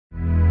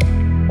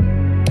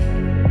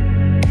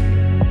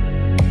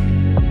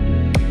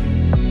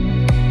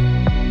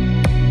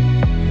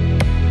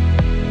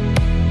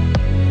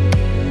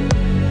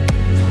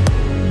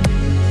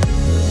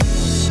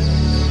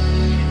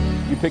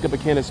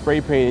can of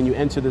spray paint and you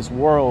enter this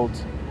world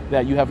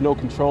that you have no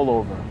control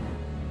over.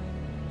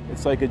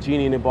 It's like a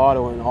genie in a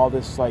bottle, and all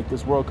this,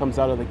 this world comes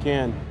out of the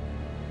can.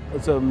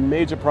 It's a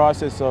major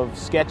process of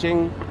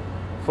sketching,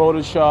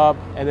 Photoshop,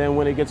 and then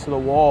when it gets to the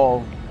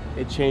wall,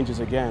 it changes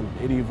again.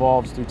 It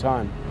evolves through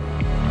time.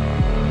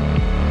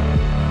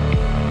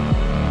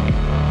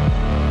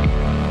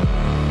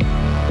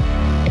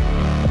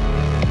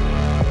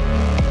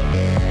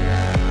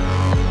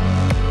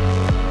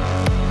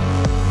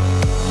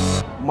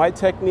 My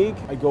technique,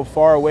 I go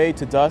far away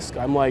to dusk.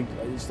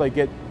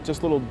 Get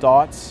just little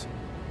dots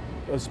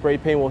of spray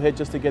paint will hit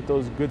just to get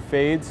those good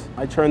fades.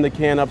 I turn the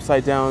can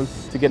upside down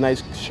to get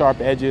nice sharp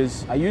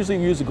edges. I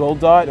usually use a gold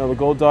dot. The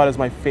gold dot is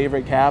my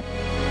favorite cap.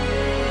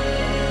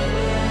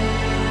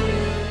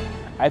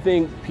 I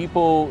think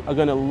people are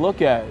gonna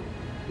look at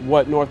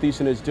what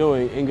Northeastern is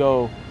doing and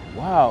go,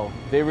 wow,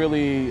 they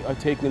really are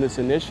taking this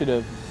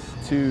initiative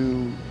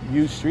to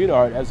use street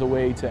art as a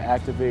way to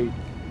activate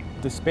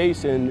the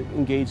space and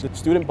engage the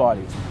student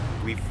body.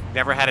 We've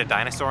never had a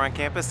dinosaur on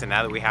campus, and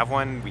now that we have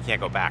one, we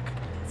can't go back.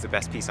 It's the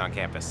best piece on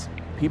campus.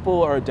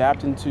 People are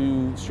adapting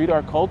to street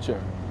art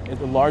culture. It's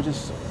the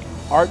largest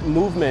art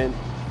movement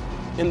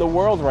in the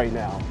world right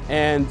now.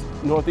 And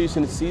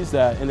Northeastern sees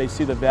that, and they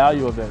see the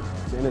value of it.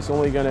 And it's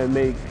only gonna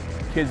make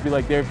kids be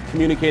like they're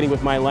communicating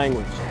with my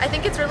language. I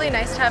think it's really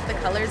nice to have the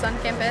colors on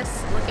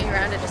campus. Looking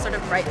around, it just sort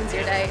of brightens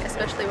your day,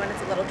 especially when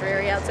it's a little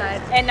dreary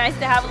outside. And nice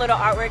to have a little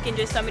artwork and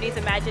just somebody's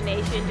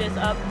imagination just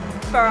up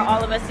for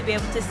all of us to be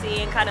able to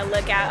see and kind of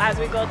look at as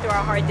we go through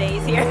our hard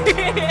days here.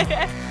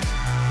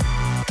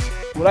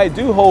 What I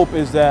do hope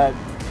is that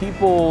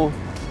people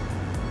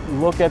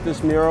look at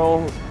this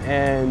mural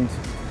and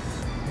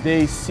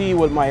they see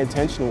what my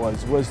intention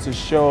was to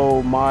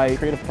show my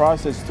creative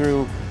process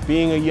through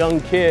being a young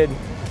kid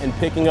and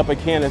picking up a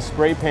can of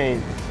spray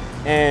paint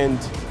and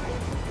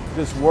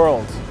this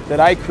world that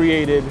I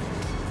created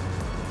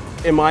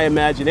in my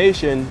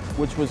imagination,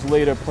 which was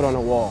later put on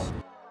a wall.